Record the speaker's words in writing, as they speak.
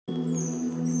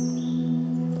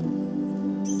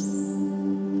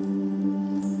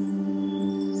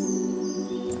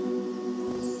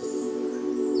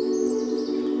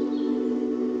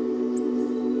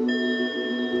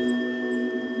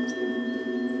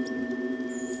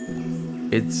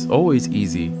It's always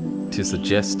easy to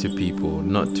suggest to people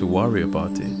not to worry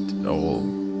about it, or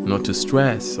not to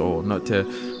stress, or not to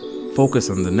focus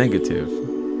on the negative,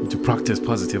 to practice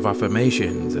positive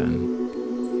affirmations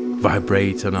and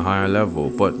vibrate on a higher level.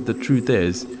 But the truth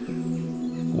is,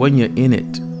 when you're in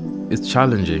it, it's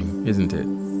challenging, isn't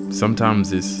it?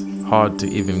 Sometimes it's hard to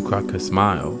even crack a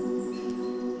smile.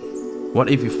 What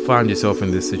if you find yourself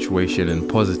in this situation and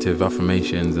positive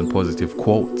affirmations and positive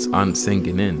quotes aren't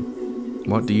sinking in?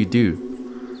 What do?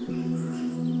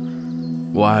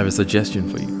 Well, I have a suggestion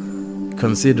for you.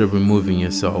 Consider removing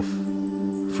yourself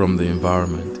from the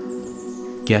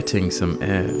environment, getting some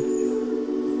air.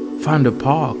 Find a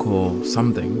park or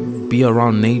something, be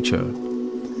around nature,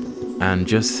 and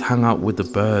just hang out with the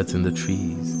birds and the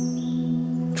trees.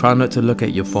 Try not to look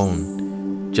at your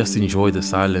phone, just enjoy the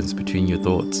silence between your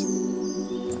thoughts.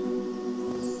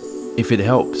 If it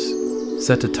helps,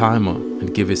 set a timer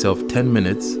and give yourself 10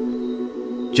 minutes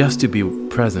just to be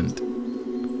present.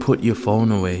 Put your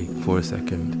phone away for a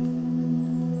second.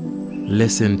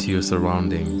 Listen to your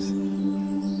surroundings.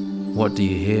 What do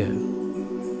you hear?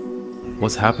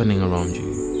 What's happening around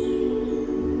you?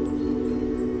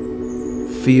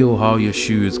 Feel how your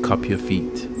shoes cup your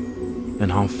feet and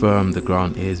how firm the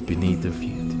ground is beneath the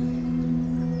feet.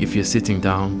 If you're sitting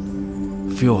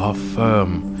down, feel how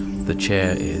firm the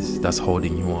chair is that's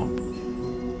holding you up.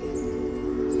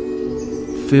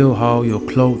 Feel how your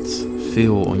clothes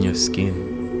feel on your skin.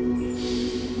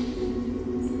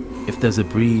 If there's a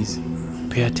breeze,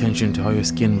 pay attention to how your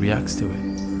skin reacts to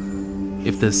it.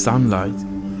 If there's sunlight,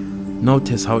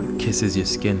 notice how it kisses your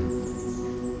skin.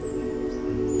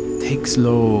 Take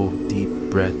slow, deep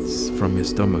breaths from your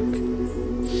stomach.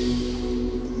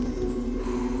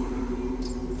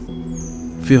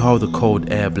 Feel how the cold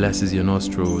air blesses your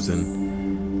nostrils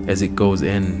and as it goes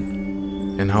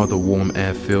in, and how the warm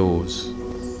air fills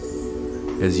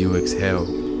as you exhale.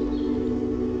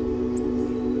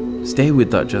 Stay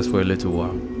with that just for a little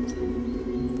while.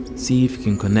 See if you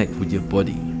can connect with your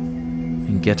body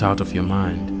and get out of your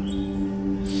mind.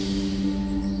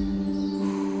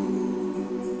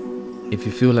 If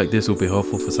you feel like this will be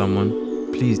helpful for someone,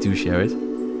 please do share it.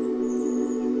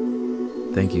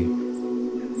 Thank you.